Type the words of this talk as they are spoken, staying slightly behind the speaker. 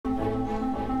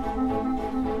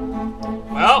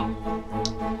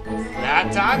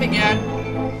time again.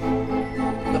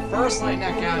 The first late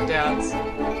night countdowns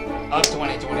of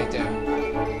 2022.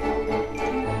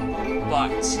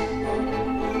 But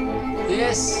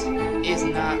this is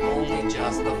not only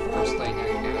just the first late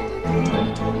night countdown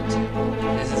of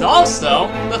 2022. This is also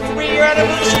the 3-year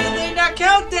anniversary of late night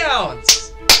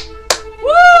countdowns.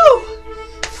 Woo!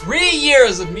 3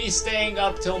 years of me staying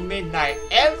up till midnight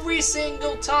every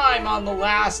single time on the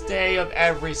last day of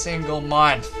every single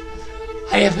month.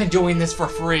 I have been doing this for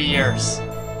 3 years.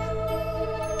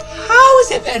 How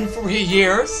has it been 3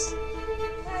 years?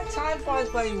 Time flies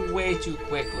by way too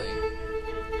quickly.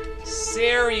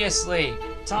 Seriously,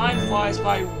 time flies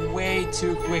by way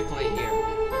too quickly here.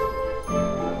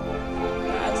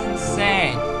 That's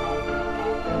insane.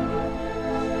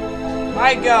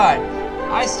 My God,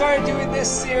 I started doing this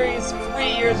series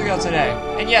 3 years ago today.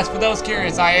 And yes, for those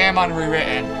curious, I am on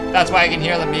Rewritten. That's why I can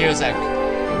hear the music.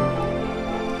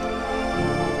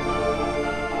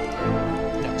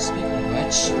 No, speaking of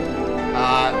which,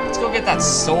 let's go get that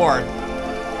sword.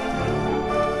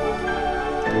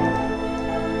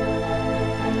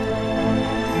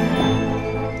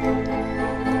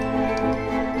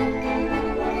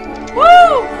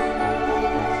 Woo!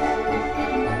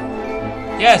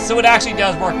 Yeah, so it actually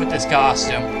does work with this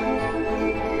costume.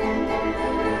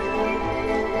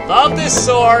 Love this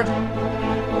sword.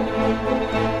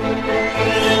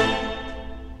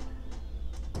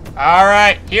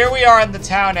 Alright, here we are in the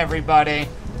town, everybody.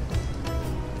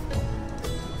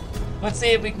 Let's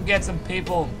see if we can get some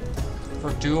people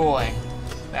for dueling.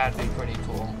 That'd be pretty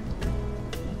cool.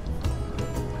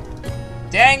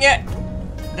 Dang it!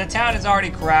 The town is already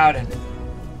crowded.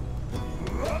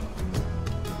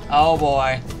 Oh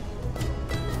boy.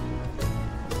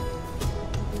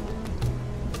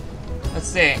 Let's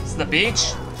see, it's the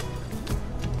beach?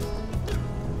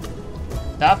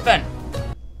 Nothing.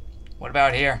 What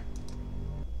about here?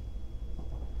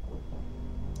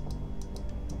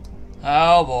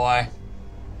 Oh boy.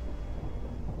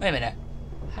 Wait a minute.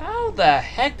 How the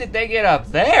heck did they get up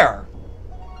there?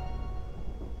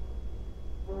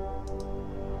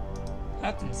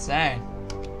 That's insane.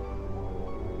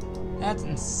 That's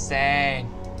insane.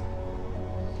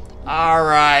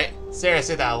 Alright.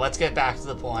 Seriously though, let's get back to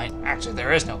the point. Actually,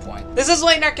 there is no point. This is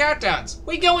Late Night Countdowns.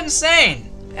 We go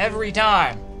insane. Every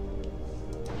time.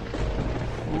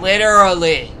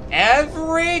 Literally.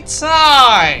 Every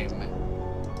time.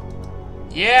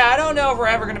 Yeah, I don't know if we're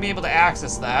ever going to be able to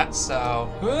access that, so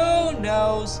who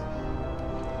knows?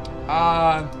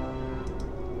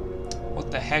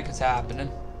 What the heck is happening?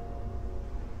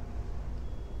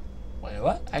 Wait,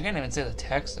 what? I can't even see the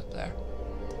text up there.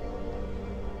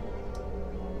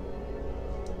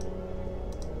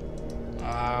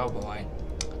 Oh boy.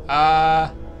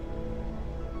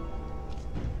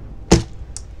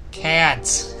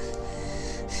 Can't.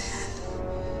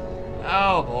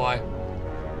 Oh boy.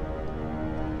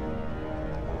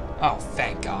 Oh,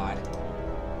 thank God.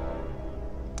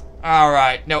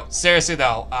 Alright, no, seriously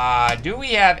though, do we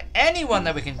have anyone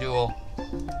that we can duel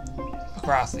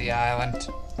across the island?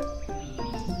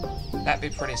 That'd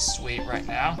be pretty sweet right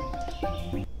now.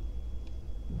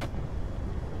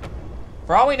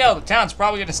 For all we know, the town's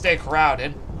probably gonna stay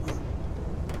crowded.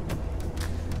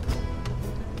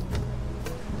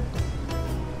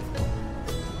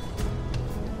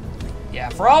 Yeah,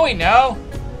 for all we know.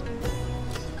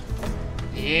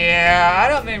 Yeah, I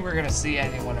don't think we're gonna see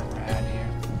anyone around here.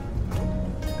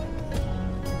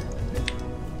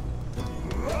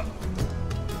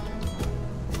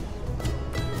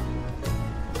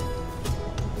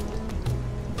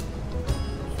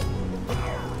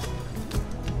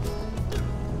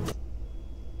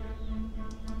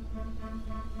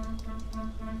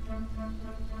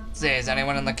 Let's see, is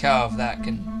anyone in the cove that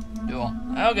can duel?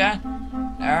 Okay,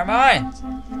 never mind.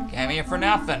 Came here for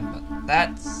nothing, but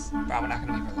that's probably not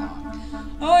gonna be for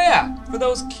long. Oh yeah, for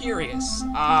those curious,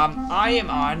 I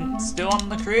am still on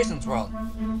the Creations World.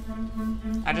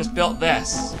 I just built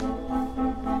this.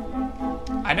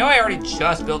 I know I already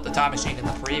just built the time machine in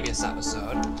the previous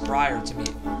episode, prior to me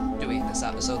doing this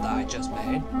episode that I just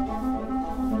made.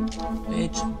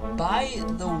 Which, by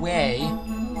the way,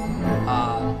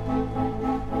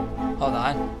 hold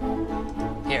on.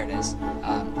 Here it is.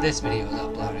 This video is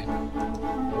uploading.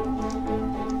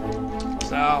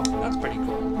 So, that's pretty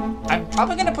cool. I'm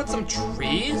probably gonna put some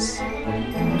trees.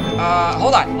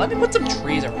 Hold on. Let me put some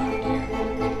trees around here.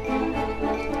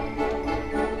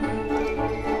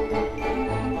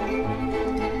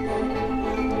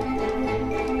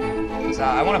 So,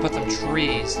 I want to put some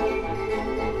trees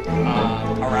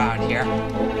around here.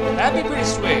 That'd be pretty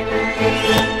sweet.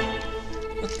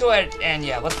 Let's go ahead and,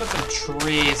 yeah, let's put some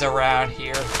trees around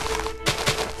here.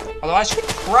 Although I should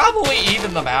probably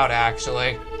even them out,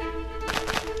 actually.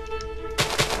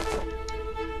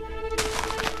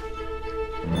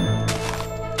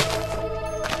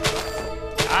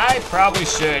 I probably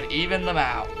should even them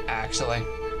out, actually.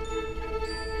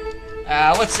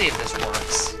 Let's see if this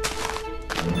works.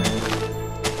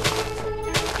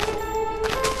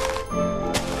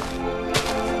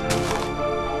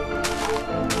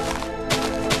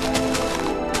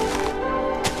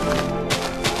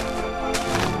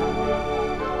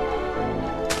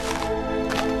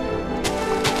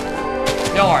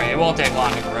 Don't worry, it won't take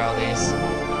long to grow these.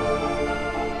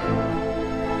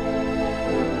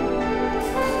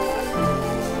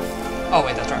 Oh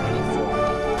wait, that's right, we need 4.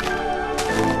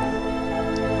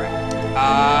 Right.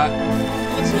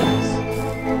 Let's do this.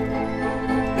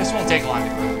 This won't take long to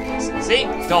grow these. See?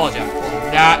 Told you.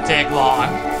 Will not take long.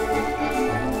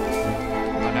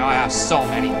 But now I have so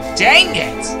many. Dang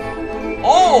it!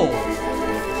 Oh!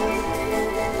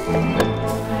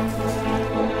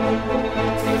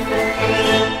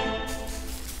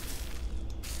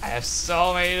 I have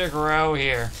so many to grow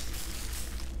here.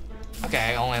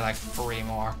 Okay, only like 3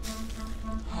 more.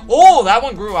 Oh, that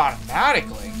one grew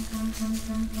automatically.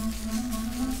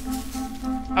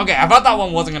 Okay, I thought that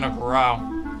one wasn't gonna grow.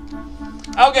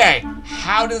 Okay,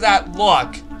 how does that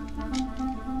look?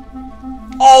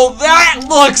 Oh, that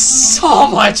looks so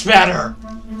much better.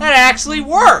 That actually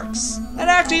works. That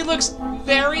actually looks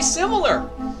very similar.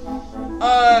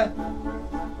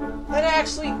 That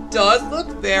actually does look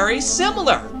very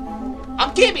similar.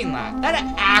 I'm keeping that. That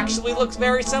actually looks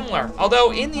very similar.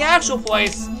 Although, in the actual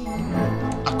place,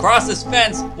 across this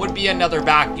fence would be another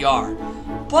backyard.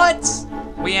 But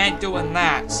we ain't doing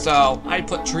that, so I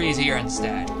put trees here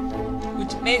instead.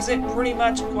 Which makes it pretty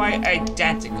much quite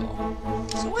identical.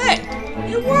 So hey,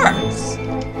 it works.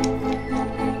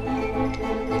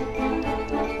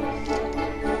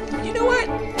 You know what?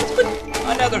 Let's put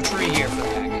another tree here for the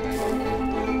heck of it.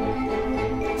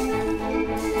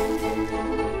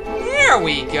 There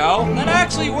we go. That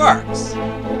actually works.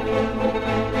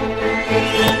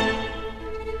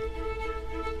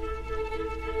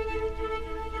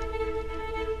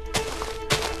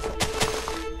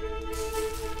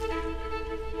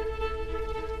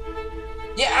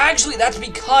 Yeah, actually, that's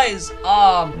because,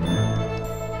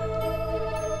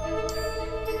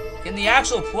 in the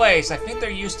actual place, I think there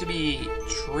used to be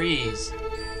trees,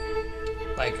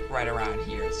 like, right around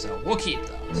here, so we'll keep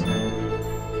those.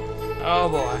 Oh,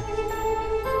 boy.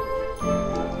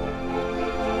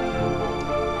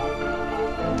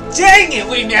 Dang it,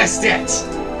 we missed it!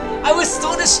 I was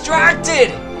so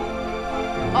distracted!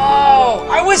 Oh,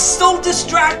 I was so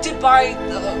distracted by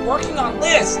working on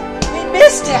this. We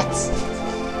missed it!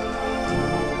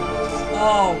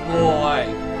 Oh boy.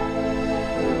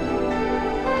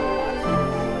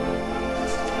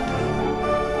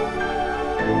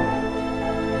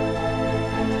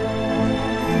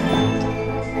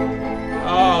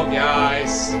 Oh,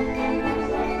 guys.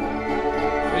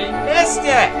 We missed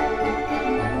it!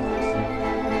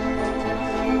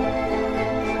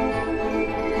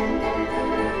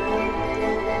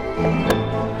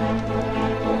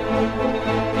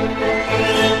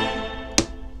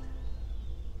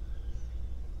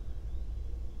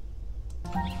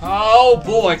 Oh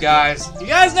boy, guys. You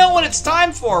guys know what it's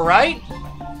time for, right?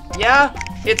 Yeah,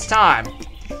 it's time.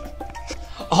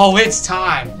 Oh, it's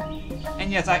time.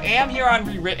 And yes, I am here on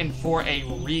Rewritten for a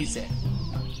reason.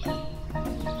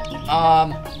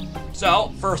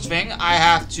 So, first thing, I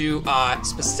have to,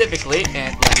 specifically,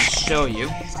 and let me show you.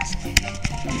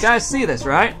 You guys see this,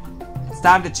 right? It's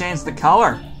time to change the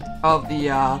color of the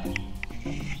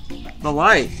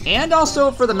light. And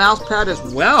also for the mouse pad as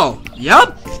well.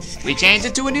 Yup! We changed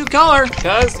it to a new color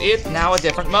because it's now a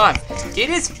different month.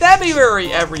 It is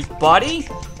February, everybody.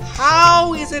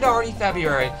 How is it already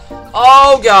February?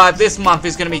 Oh god, this month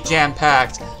is gonna be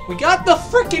jam-packed. We got the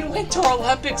freaking Winter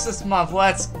Olympics this month.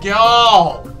 Let's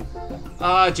go.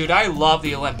 Dude, I love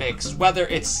the Olympics. Whether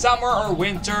it's summer or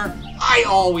winter, I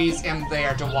always am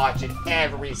there to watch it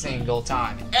every single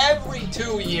time. Every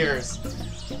 2 years.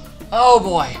 Oh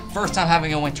boy, first time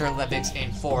having a Winter Olympics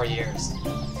in 4 years.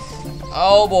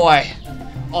 Oh boy.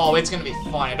 Oh, it's gonna be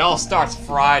fun. It all starts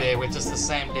Friday, which is the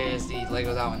same day as the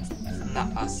Legos Out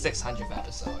 600th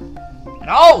episode. And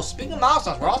oh, speaking of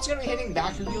milestones, we're also gonna be hitting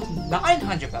Backer Wheels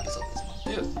 900th episode this month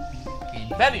too. In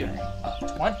February of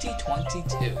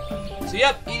 2022. So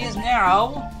yep, it is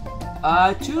now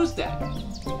Tuesday,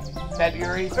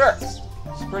 February 1st.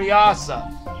 It's pretty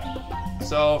awesome.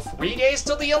 So 3 days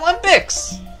till the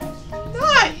Olympics.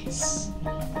 Nice.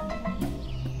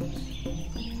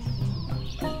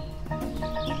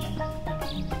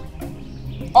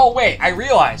 Oh wait, I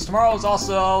realized tomorrow is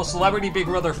also Celebrity Big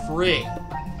Brother 3.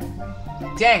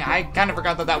 Dang, I kind of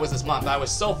forgot that that was this month. I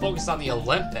was so focused on the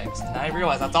Olympics, and I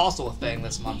realized that's also a thing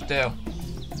this month too.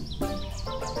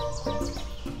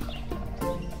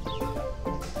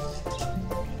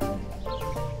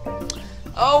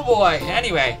 Oh boy,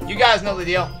 anyway, you guys know the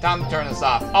deal. Time to turn this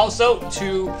off. Also,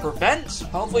 to prevent,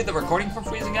 hopefully, the recording from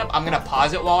freezing up, I'm going to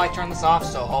pause it while I turn this off,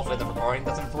 so hopefully the recording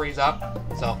doesn't freeze up.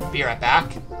 So, be right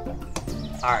back.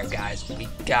 Alright guys, we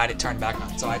got it turned back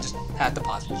on, so I just had to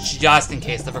pause just in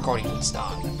case the recording would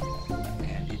stop.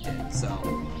 And it did, so.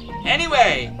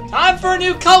 Anyway, time for a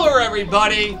new color,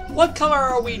 everybody! What color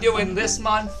are we doing this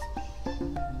month?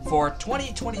 For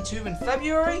 2022 in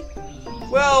February?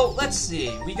 Well, let's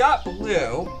see. We got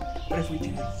blue, but if we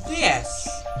do this...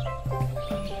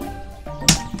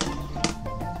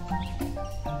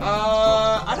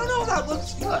 I don't know if that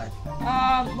looks good.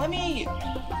 Let me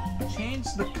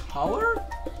change the color?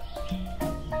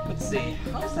 Let's see.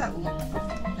 How does that look for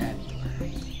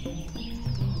February?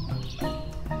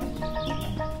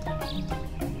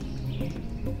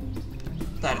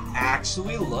 That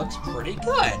actually looks pretty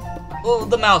good. Well,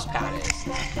 the mouse pad is.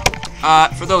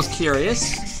 For those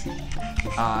curious,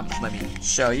 let me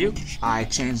show you. I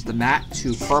changed the mat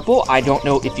to purple. I don't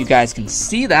know if you guys can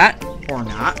see that or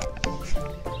not,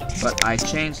 but I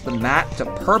changed the mat to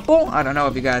purple. I don't know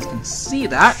if you guys can see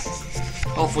that.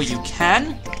 Hopefully you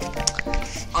can.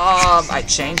 I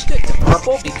changed it to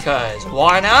purple because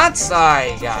why not?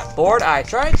 I got bored. I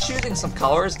tried choosing some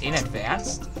colors in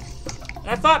advance, and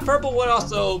I thought purple would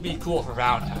also be cool for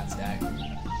Valentine's Day.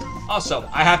 Also,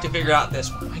 I have to figure out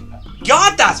this one. My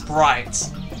God, that's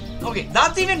bright! Okay,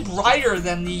 that's even brighter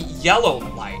than the yellow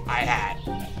light I had.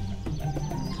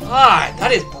 God,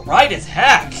 that is bright as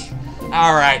heck!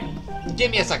 Alright, give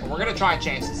me a second. We're gonna try and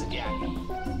change this again.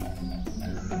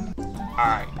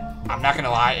 Alright, I'm not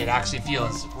gonna lie, it actually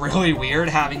feels really weird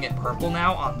having it purple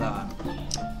now on the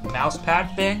mouse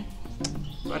pad thing.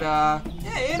 But,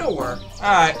 yeah, it'll work.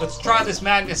 Alright, let's try this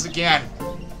madness again.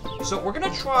 So we're gonna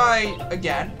try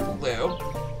again, blue.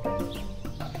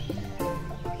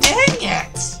 Dang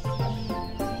it!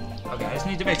 Okay, I just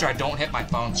need to make sure I don't hit my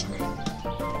phone screen.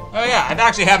 Oh yeah, I've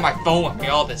actually had my phone with me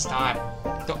all this time.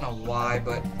 Don't know why,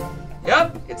 but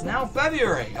yep, it's now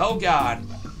February. Oh god.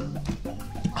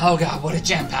 Oh god, what a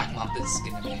jam-packed month this is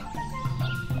gonna be.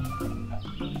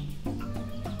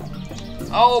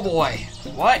 Oh boy,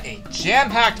 what a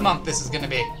jam-packed month this is gonna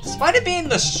be. Despite it being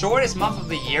the shortest month of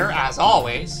the year, as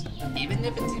always, even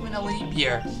if it's even a leap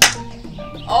year.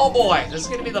 Oh boy, this is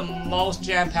gonna be the most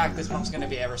jam-packed this month's gonna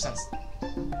be ever since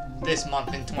this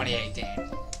month in 2018.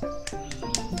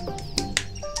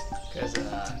 Cause,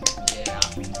 yeah.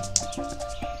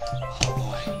 Oh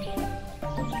boy.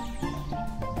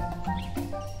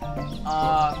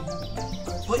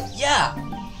 But yeah.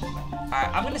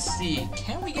 Alright, I'm gonna see.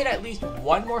 Can we get at least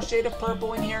one more shade of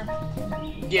purple in here?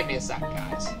 Give me a second,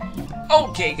 guys.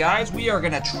 Okay, guys, we are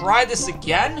gonna try this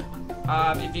again.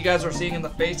 If you guys are seeing in the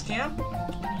face cam.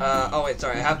 Oh wait,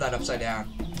 sorry, I have that upside down.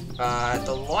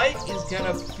 The light is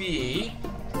gonna be...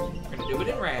 We're gonna do it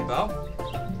in rainbow.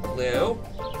 Blue.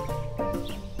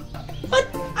 But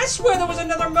I swear there was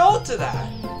another mode to that.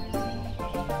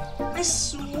 I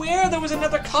swear there was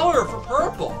another color for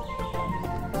purple.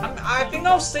 I think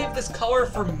I'll save this color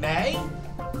for May.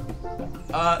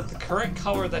 The current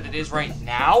color that it is right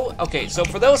now. Okay, so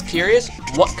for those curious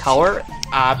what color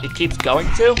it keeps going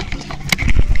to,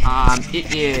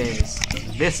 it is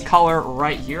this color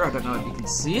right here. I don't know if you can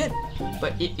see it,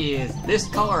 but it is this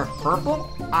color of purple.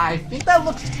 I think that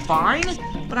looks fine,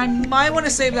 but I might want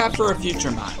to save that for a future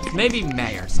month. Maybe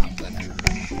May or something.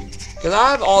 Because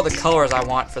I have all the colors I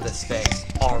want for this face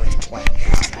already planned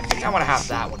out. I think I want to have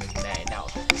that one in May. Now,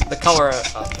 the color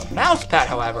of the mouse pad,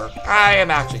 however, I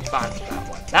am actually fine with that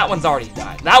one. That one's already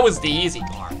done. That was the easy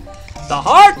part. The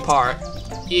hard part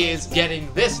is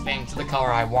getting this thing to the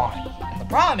color I want. And the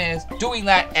problem is doing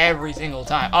that every single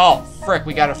time. Oh, frick,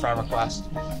 we got a friend request.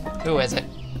 Who is it?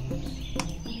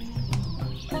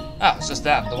 Oh, it's just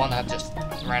them, the one that just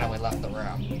randomly left the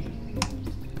room.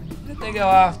 Who did they go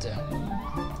off to?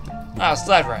 Oh,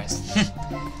 sled race.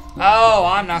 Oh,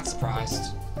 I'm not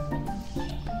surprised.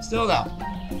 Still though,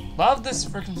 love this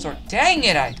freaking sword. Dang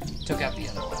it, I took out the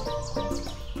other one.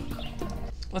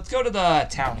 Let's go to the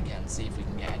town again, see if we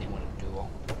can get anyone in a duel.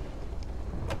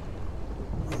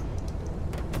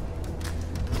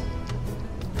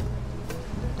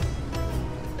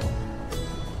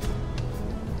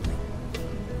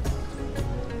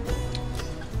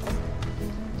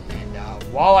 And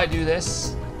while I do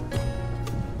this,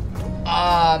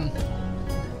 I'll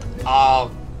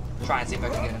try and see if I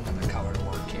can get another color to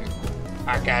work here.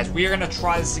 Alright, guys, we are gonna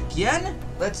try this again.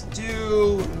 Let's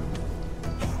do...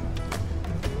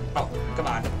 Oh, come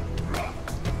on.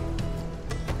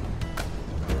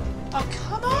 Oh,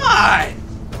 come on!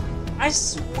 I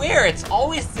swear, it's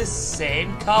always the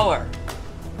same color.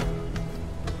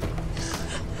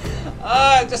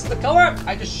 Just the color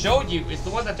I just showed you is the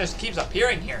one that just keeps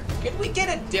appearing here. Can we get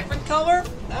a different color?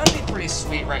 That would be pretty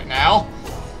sweet right now.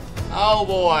 Oh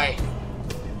boy.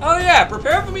 Oh yeah,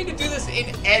 prepare for me to do this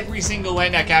in every single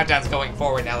Late Night Countdowns going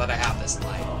forward now that I have this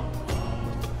light.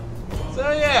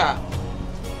 So yeah.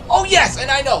 Oh yes, and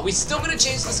I know, we're still gonna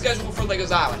change the schedule for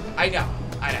Lego's Island. I know.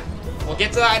 We'll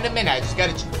get to that in a minute. I just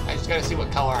gotta see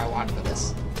what color I want for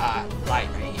this light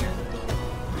right here.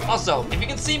 Also, if you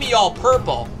can see me all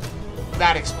purple,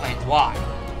 that explains why.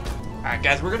 Alright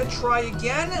guys, we're gonna try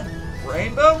again.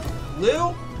 Rainbow,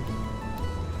 blue.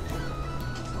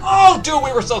 Oh dude,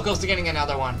 we were so close to getting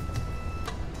another one.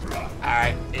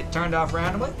 Alright, it turned off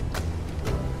randomly.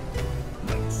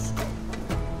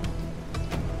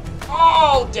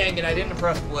 Oh dang it, I didn't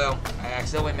press blue. I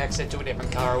accidentally mixed it to a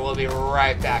different color. We'll be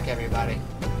right back, everybody.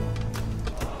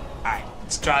 Alright,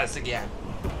 let's try this again.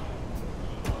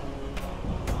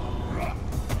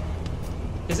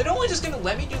 Is it only just gonna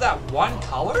let me do that one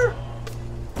color?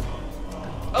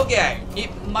 Okay, it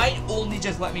might only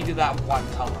just let me do that one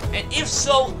color. And if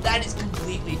so, that is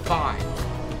completely fine.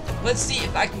 Let's see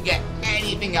if I can get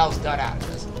anything else done out of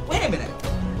this. Wait a minute.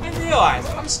 I realized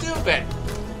I'm stupid.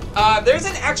 There's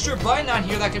an extra button on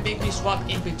here that can make me swap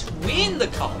in between the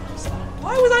colors.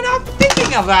 Why was I not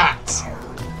thinking of that?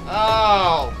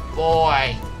 Oh,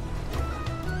 boy.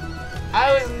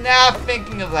 I was not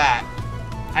thinking of that.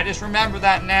 I just remember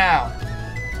that now.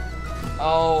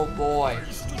 Oh boy.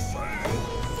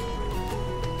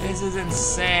 This is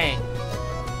insane.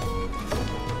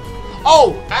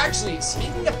 Oh, actually,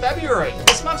 speaking of February,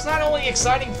 this month's not only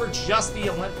exciting for just the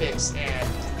Olympics and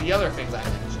the other things I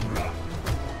mentioned,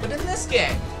 but in this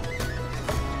game,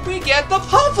 we get the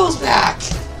Puffles back!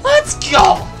 Let's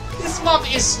go! This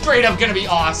month is straight up gonna be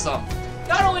awesome.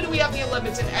 Not only do we have the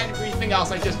Olympics and everything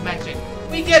else I just mentioned,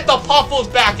 we get the Puffles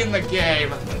back in the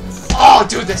game. Oh,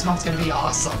 dude, this month's gonna be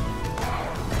awesome.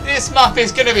 This month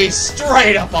is gonna be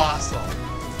straight up awesome.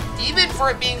 Even for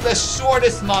it being the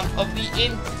shortest month of the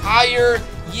entire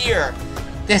year,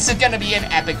 this is gonna be an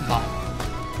epic month.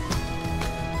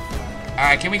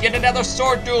 Alright, can we get another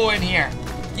sword duel in here?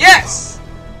 Yes!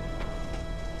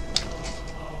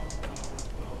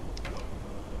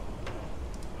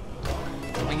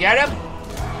 Can we get him?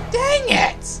 Dang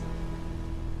it!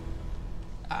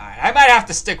 Alright, I might have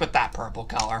to stick with that purple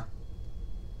color.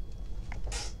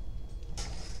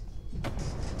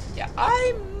 Yeah,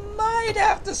 I might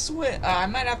have to switch. I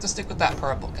might have to stick with that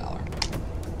purple color.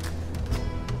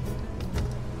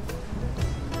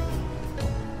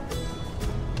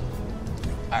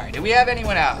 Alright, do we have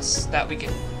anyone else that we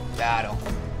can battle?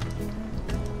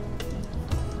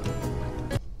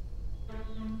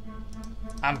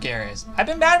 I'm curious. I've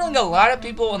been battling a lot of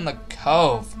people in the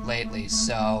Cove lately,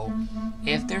 so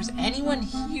if there's anyone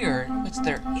here, which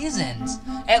there isn't,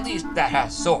 at least that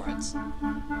has swords.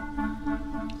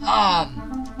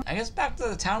 I guess back to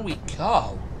the town we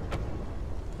go.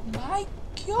 My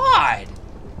God!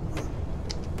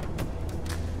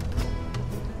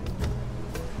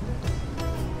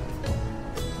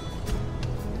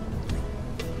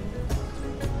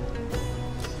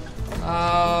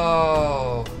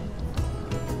 Oh.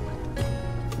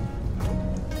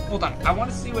 Hold on, I want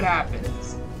to see what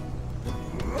happens.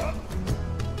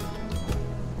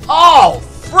 Oh,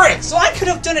 frick! So I could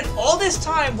have done it all this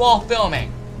time while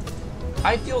filming.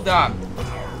 I feel dumb.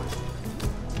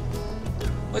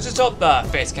 Let's just hope the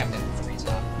face cam didn't freeze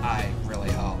up. I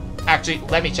really hope. Actually,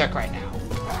 let me check right now.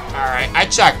 Alright, I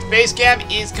checked. Face cam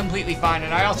is completely fine,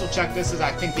 and I also checked this is,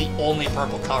 I think, the only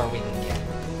purple color we can get.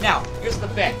 Now, here's the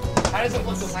thing. How does it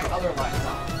look with my other lights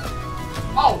on?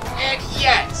 Oh, and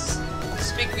yes!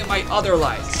 Speaking of my other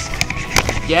lights.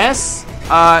 Yes,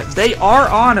 they are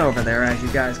on over there, as you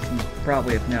guys can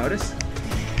probably have noticed.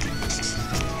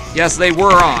 Yes, they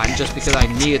were on, just because I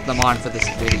needed them on for this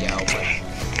video, but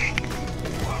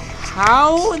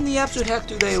how in the absolute heck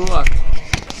do they look?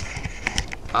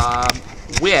 How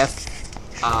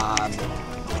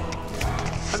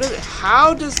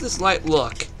does this light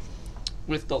look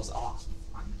with those off?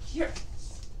 I'm curious.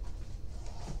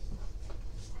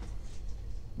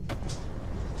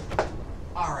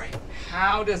 Alright,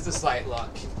 how does this light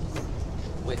look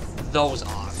with those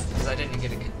off? Because I didn't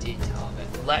get a good detail of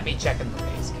it. Let me check in the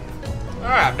face cam.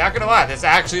 Alright, I'm not gonna lie, this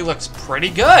actually looks pretty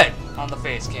good on the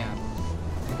face cam.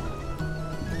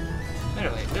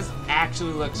 Literally, this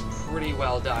actually looks pretty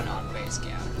well done on face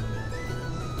cam.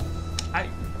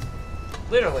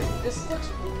 Literally, this looks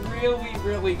really,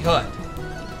 really good.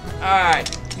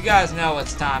 Alright, you guys know what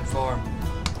it's time for.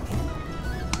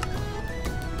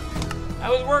 I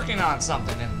was working on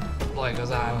something in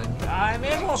Legos Island. I may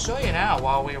as well show you now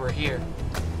while we were here.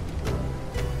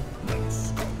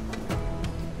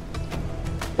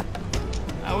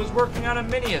 I was working on a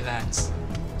mini-event.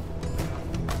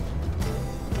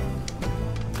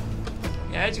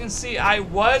 Yeah, as you can see, I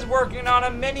was working on a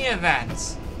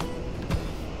mini-event.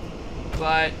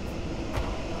 But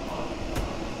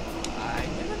I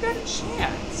never got a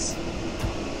chance.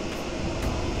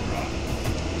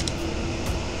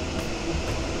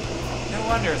 No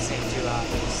wonder it seemed too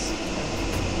obvious.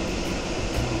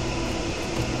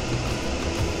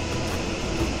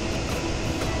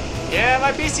 Yeah,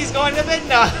 my PC's going a bit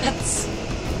nuts.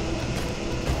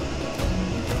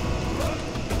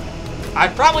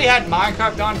 I've probably had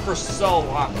Minecraft on for so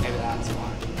long, maybe that's why.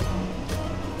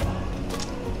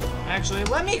 Actually,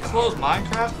 let me close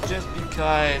Minecraft just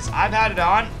because I've had it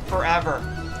on forever.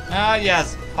 Ah,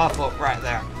 yes, Puffle right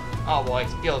there. Oh boy,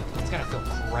 it's gonna feel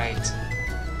great.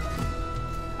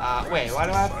 Wait, why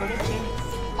do I have footage in?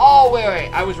 Oh, wait,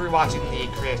 I was rewatching the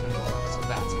creation of the world, so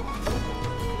that's why.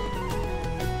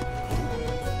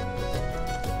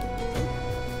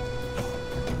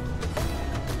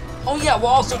 Oh yeah, we'll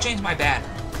also change my banner.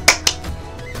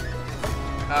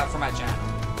 For my channel.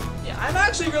 Yeah, I'm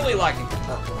actually really liking the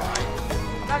purple line.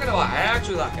 I'm not gonna lie, I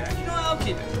actually like it. You know what, I'll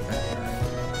keep it for February.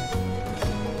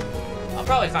 I'll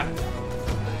probably find it.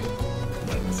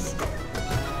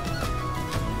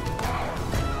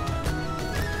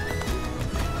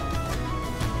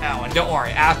 Oh, and don't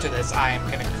worry, after this, I am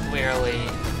gonna clearly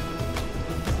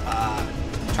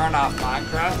turn off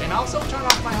Minecraft and also turn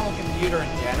off my whole computer in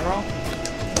general.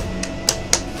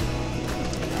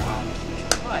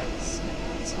 Because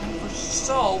it's on for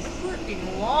so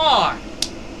freaking long.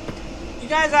 You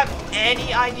guys have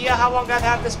any idea how long I've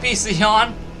had this PC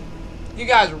on? You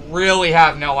guys really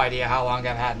have no idea how long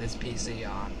I've had this PC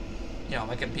on. You know,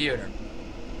 my computer.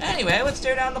 Anyway, let's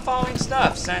tear down the following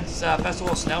stuff, since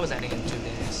Festival of Snow is ending in 2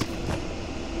 days.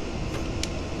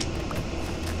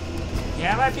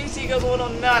 Yeah, my PC goes a little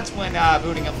nuts when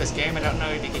booting up this game. I don't know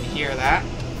if you can hear that.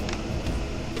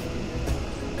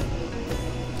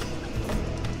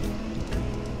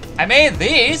 I made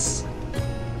these!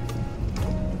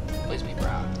 Please be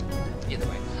proud. Either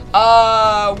way.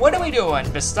 What are we doing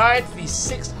besides the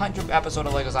 600th episode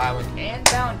of Legos Island and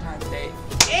Valentine's Day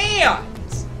and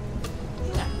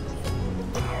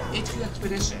HQ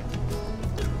Expedition?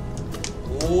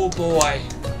 Oh boy.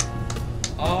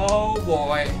 Oh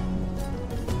boy.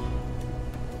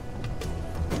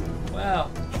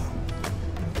 Well.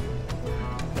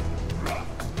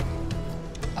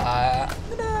 I'm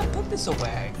gonna put this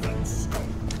away.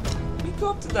 We go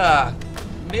up to the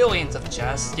millions of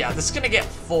chests. Yeah, this is gonna get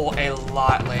full a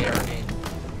lot later in.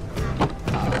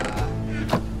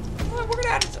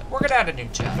 We're gonna add a new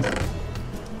chest.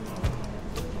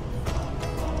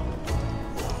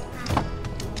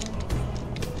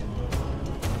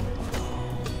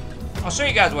 I'll show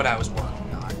you guys what I was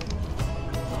working on.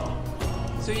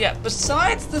 So yeah,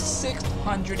 besides the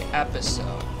 600th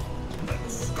episode,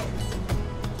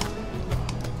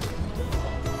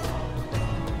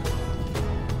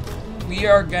 we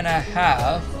are gonna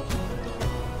have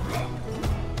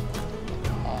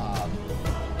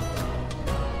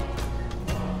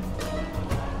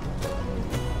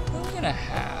what are we gonna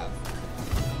have?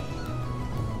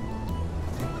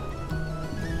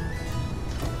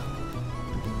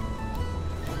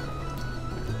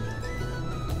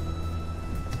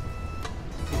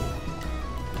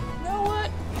 You know what?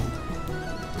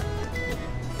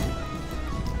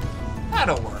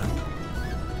 That'll work.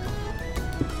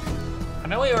 I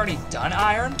know we already done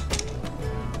iron.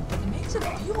 It makes it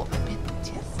feel a bit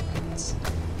different.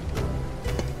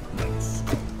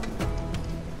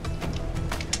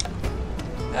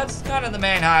 That's kind of the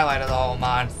main highlight of the whole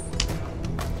mod.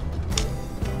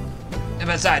 And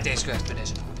besides the HQ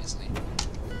Expedition, obviously.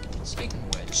 Speaking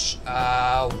of which,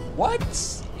 what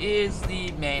is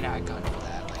the main icon for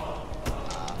that? Like,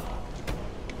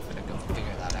 I'm gonna go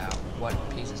figure that out. What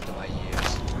pieces do I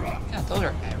use? Yeah, those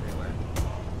are everywhere.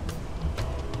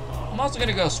 I'm also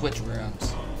gonna go switch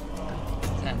rooms,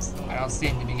 since I don't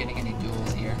seem to be getting any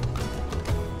duels here.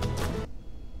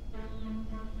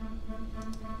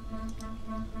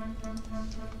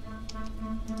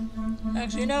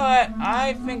 Actually, you know what?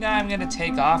 I think I'm gonna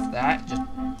take off that, just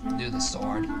do the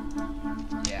sword.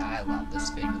 Yeah, I love this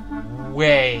thing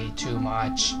way too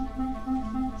much.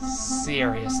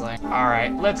 Seriously.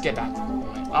 Alright, let's get back to the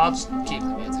point. I'll just keep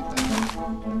the music though.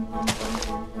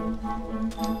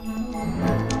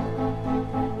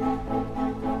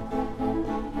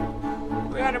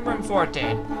 Item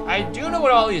 14. I do know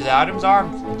what all these items are,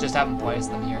 just haven't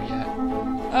placed them here yet.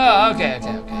 Oh, okay, so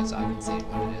I can see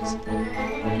what it is.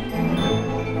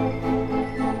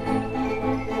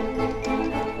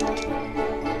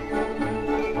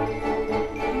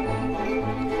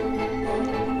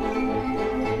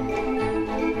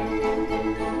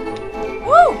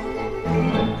 Woo!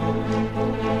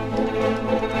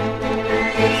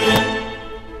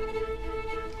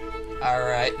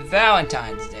 Alright,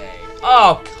 Valentine's Day.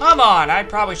 Oh, come on! I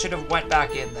probably should have went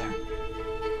back in there.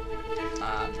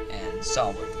 And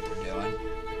saw what we were doing.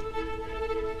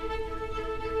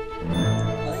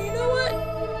 Well, you know what?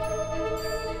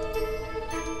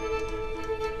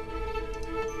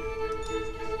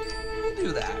 We'll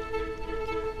do that.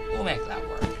 We'll make that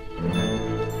work.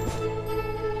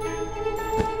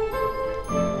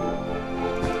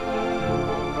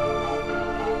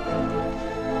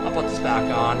 I'll put this back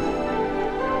on.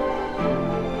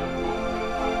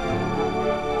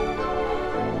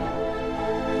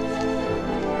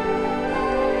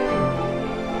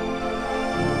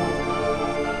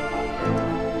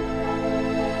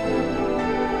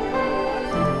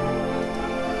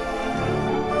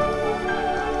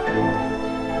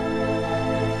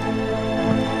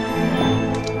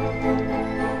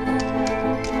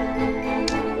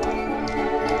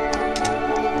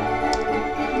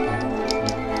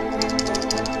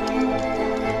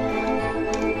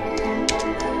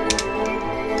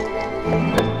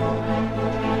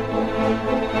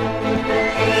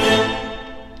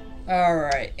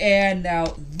 Alright, and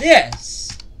now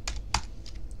this.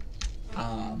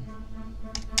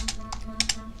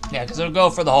 Yeah, because it'll go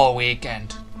for the whole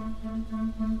weekend.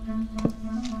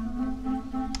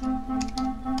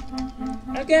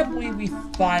 I can't believe we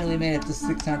finally made it to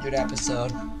 600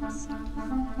 episodes.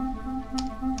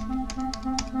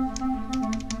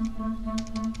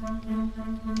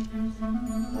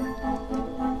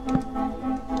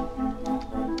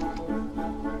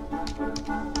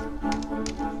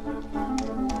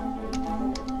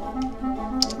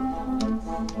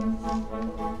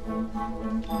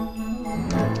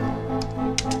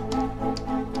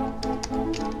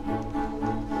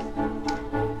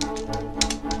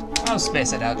 I'll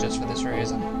space it out just for this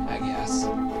reason, I guess.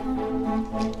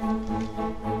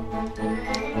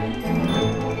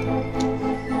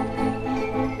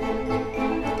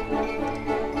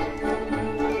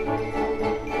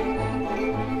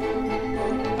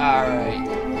 Alright,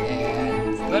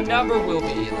 and the number will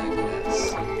be like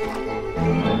this.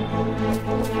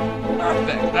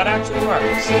 Perfect, that actually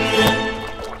works.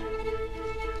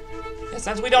 Yeah,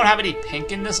 since we don't have any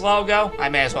pink in this logo, I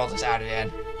may as well just add it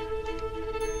in.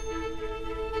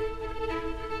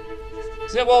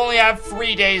 So we'll only have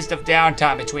 3 days of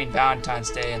downtime between Valentine's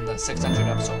Day and the 600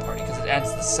 episode party, because it ends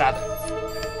the 7th.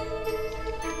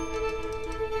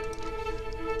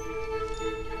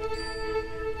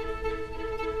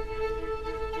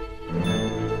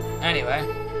 Anyway.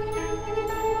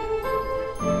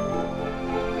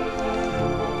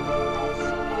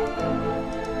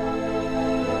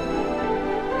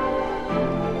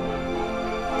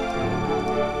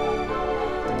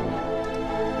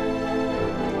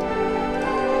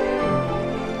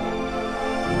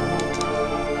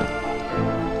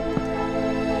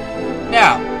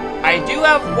 Now, I do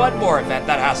have one more event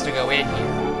that has to go in here.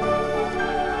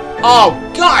 Oh,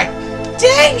 God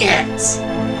dang it!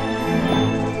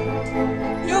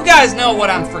 You guys know what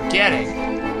I'm forgetting.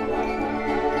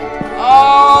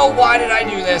 Oh, why did I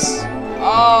do this?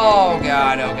 Oh,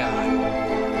 God, oh,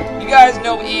 God. You guys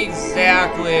know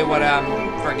exactly what I'm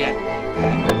forgetting.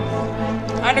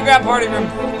 Underground Party Room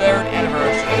 3rd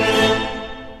anniversary.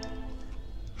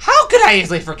 How could I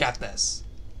easily forget this?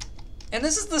 And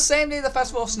this is the same day the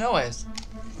Festival of Snow is.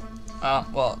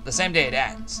 Well, the same day it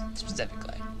ends,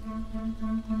 specifically.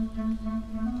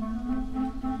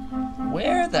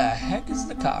 Where the heck is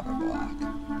the copper block?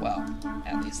 Well,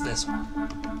 at least this one.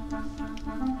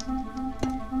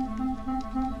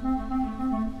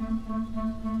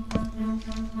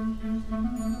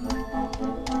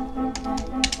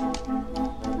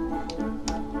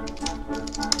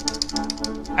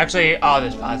 Actually, I'll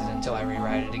just pause it until I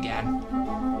rewrite it again.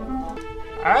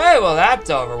 Alright, well that's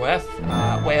over with.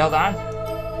 Wait, hold on.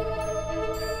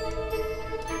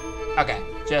 Okay,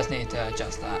 just need to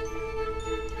adjust that.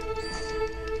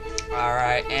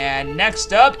 Alright, and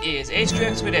next up is H2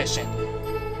 Expedition.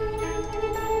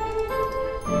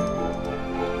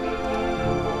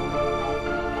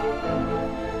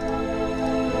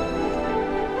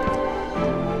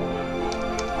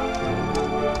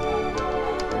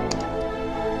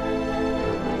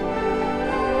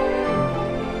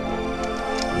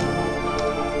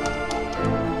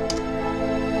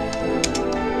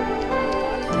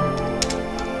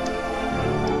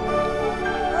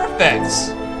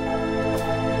 Perfect!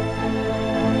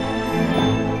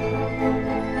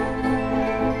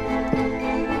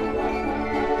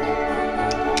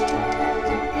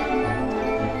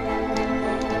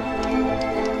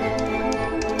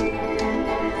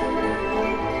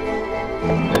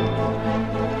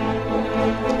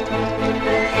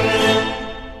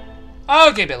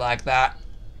 I'll keep it like that.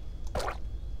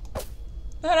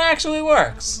 That actually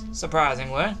works,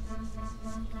 surprisingly.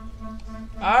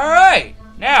 Alright,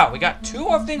 now we got 2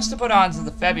 more things to put on to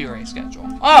the February schedule.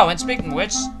 Oh, and speaking of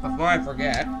which, before I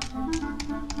forget,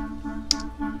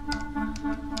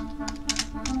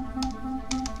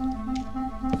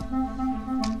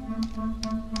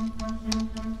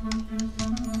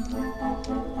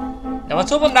 now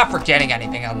let's hope I'm not forgetting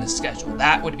anything on this schedule.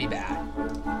 That would be bad.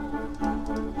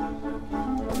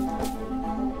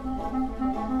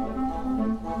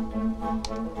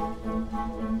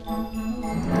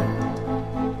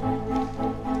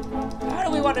 How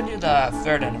do we want to do the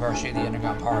 3rd anniversary of the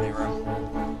Underground Party Room?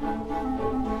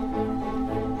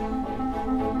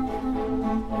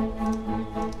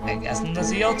 I guess in the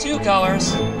ZL2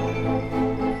 colors.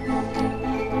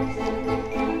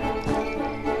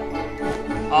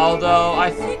 Although,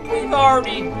 I think we've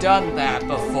already done that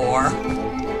before.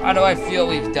 How do I feel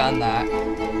we've done that?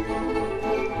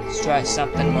 Let's try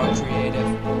something more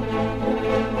creative.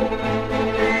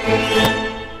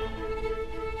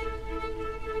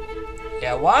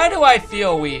 Yeah, why do I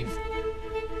feel we've...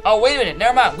 Oh, wait a minute,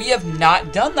 never mind. We have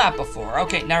not done that before.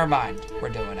 Okay, never mind. We're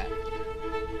doing it.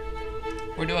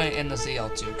 We're doing it in the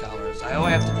ZL2 colors. I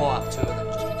only have to pull out 2 of them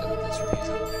just because of this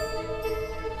reason.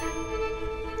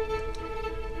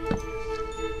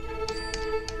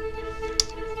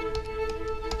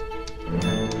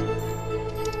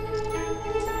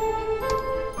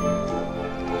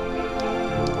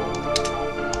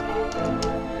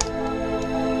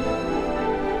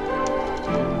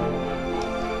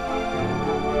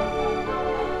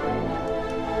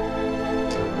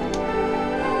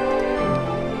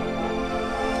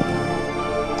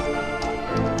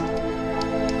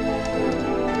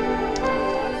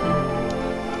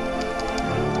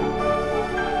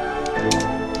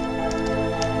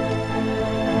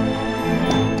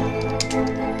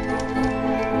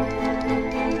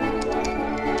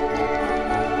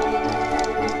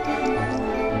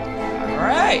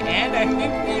 And I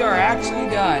think we are actually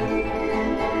done.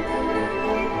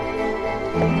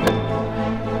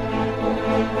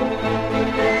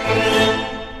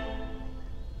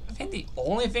 I think the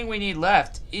only thing we need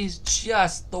left is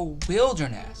just the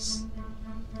Wilderness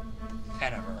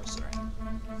anniversary.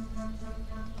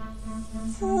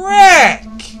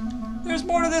 Frick! There's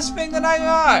more to this thing than I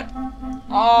thought.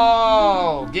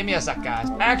 Oh, give me a sec, guys.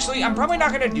 Actually, I'm probably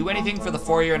not going to do anything for the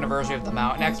 4-year anniversary of the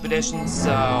mountain expedition,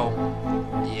 so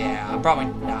yeah, I'm probably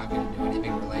not going to do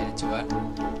anything related to it.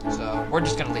 So we're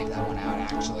just going to leave that one out,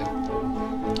 actually.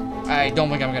 I don't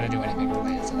think I'm going to do anything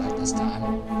related to that this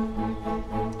time.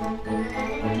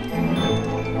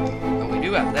 But we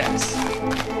do have this.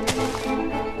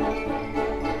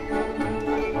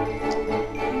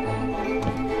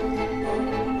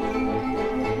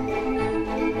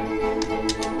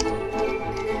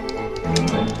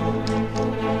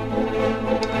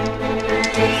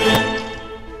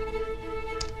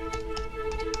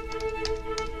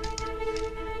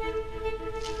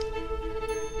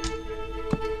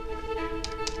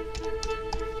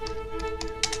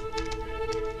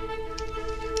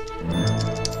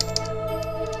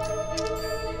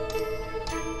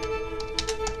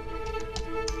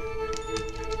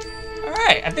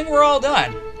 Alright, I think we're all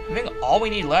done. I think all we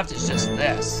need left is just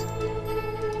this.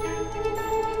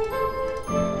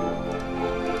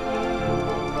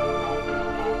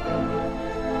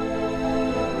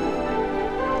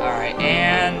 Alright,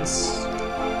 and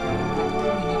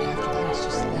all we need after that is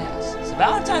just this. So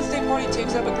Valentine's Day party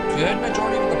takes up a good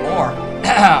majority of the lore.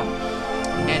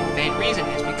 And the main reason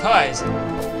is because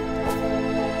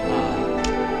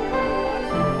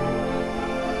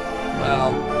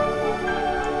well,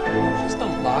 there's just a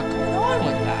lot going on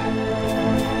with that.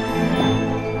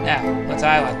 Now, let's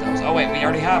highlight those. Oh wait, we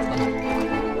already have them.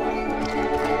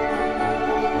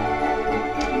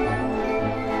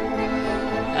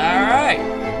 Alright.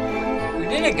 We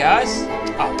did it, guys.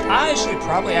 Oh, I should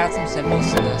probably add some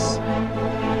symbols to this.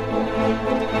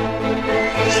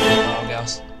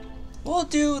 Logos. We'll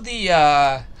do the,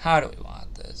 how do we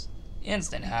want this?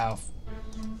 Instant health.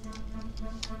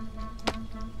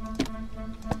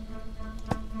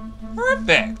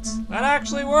 Perfect! That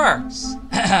actually works.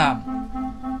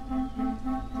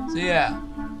 So yeah.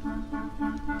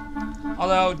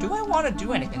 Although, do I want to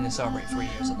do anything to celebrate 3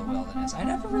 years of the wilderness? I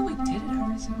never really did it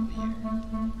every single year.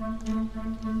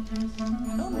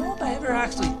 I don't know if I ever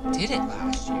actually did it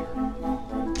last year.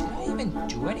 Did I even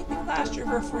do anything last year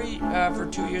for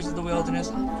 2 years of the wilderness?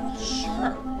 I'm not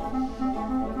sure.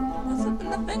 That's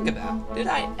something to think about. Did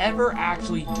I ever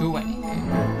actually do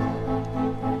anything?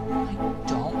 I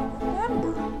don't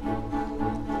remember.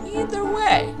 Either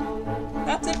way,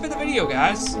 that's it for the video,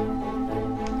 guys.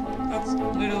 That's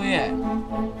literally it.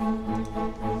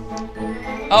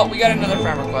 Oh, we got another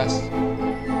friend request.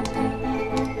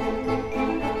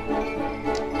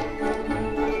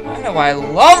 I know I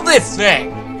love this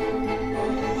thing.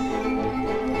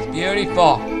 It's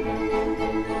beautiful.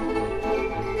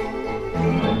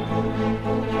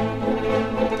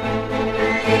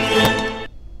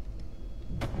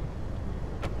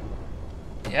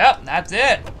 Yep, that's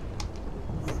it.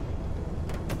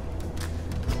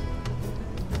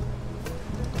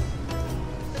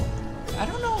 I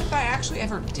don't know if I actually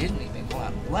ever did anything. Hold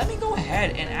on. Let me go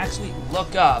ahead and actually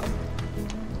look up.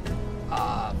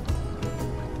 Hold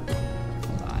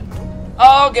on.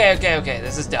 Oh, okay.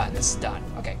 This is done.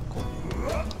 Okay, cool.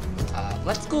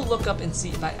 Let's go look up and see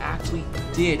if I actually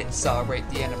did celebrate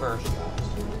the anniversary.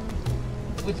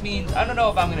 Which means, I don't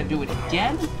know if I'm going to do it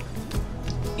again.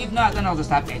 If not, then I'll just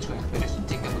have HQ Expedition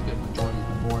take up a good majority of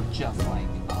the board, just like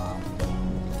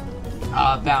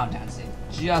Valentine's Day.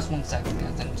 Just 1 second,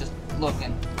 guys. I'm just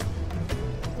looking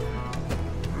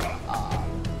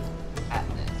at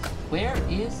this. Where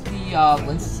is the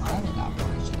Lincoln Island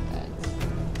operation beds?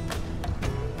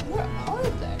 Where are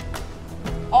they?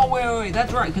 Oh, wait,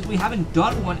 that's right, because we haven't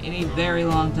done one in a very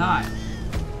long time.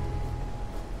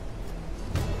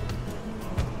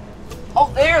 Oh,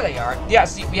 there they are. Yeah,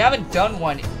 see, we haven't done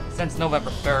one since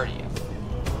November 30th.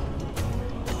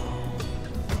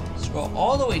 Scroll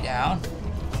all the way down.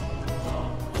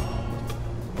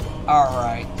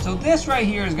 Alright, so this right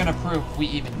here is going to prove we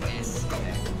even did anything.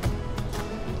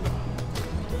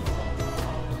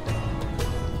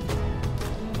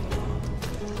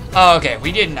 Oh, okay,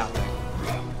 we did nothing.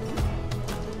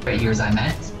 Great years I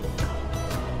meant.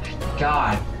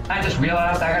 God, I just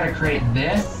realized I gotta create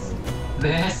this,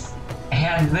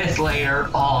 and this later,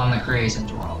 all in the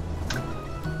Creations world.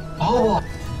 Oh!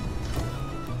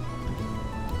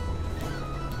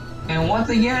 And once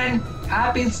again,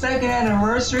 happy 2nd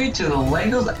anniversary to the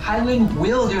Legos Island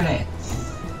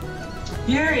Wilderness!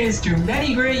 Here is to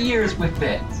many great years with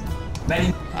Bits.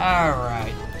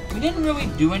 Alright. We didn't really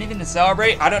do anything to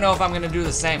celebrate. I don't know if I'm going to do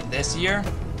the same this year.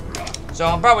 So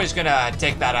I'm probably just going to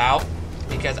take that out.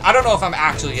 Because I don't know if I'm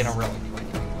actually going to really do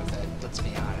anything with it. Let's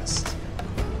be honest.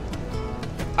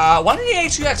 One of the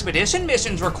HQ Expedition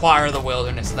missions require the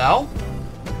wilderness, though.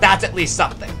 That's at least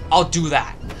something. I'll do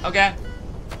that. Okay?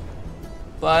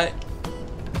 But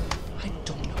I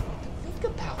don't know what to think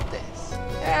about this.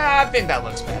 Yeah, I think that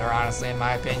looks better, honestly, in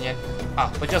my opinion. Oh,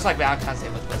 but just like Valentine's Day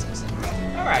with business.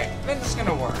 Alright, I think this is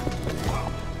gonna work.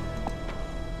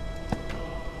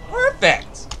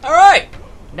 Perfect! Alright,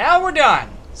 now we're done.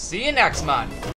 See you next month.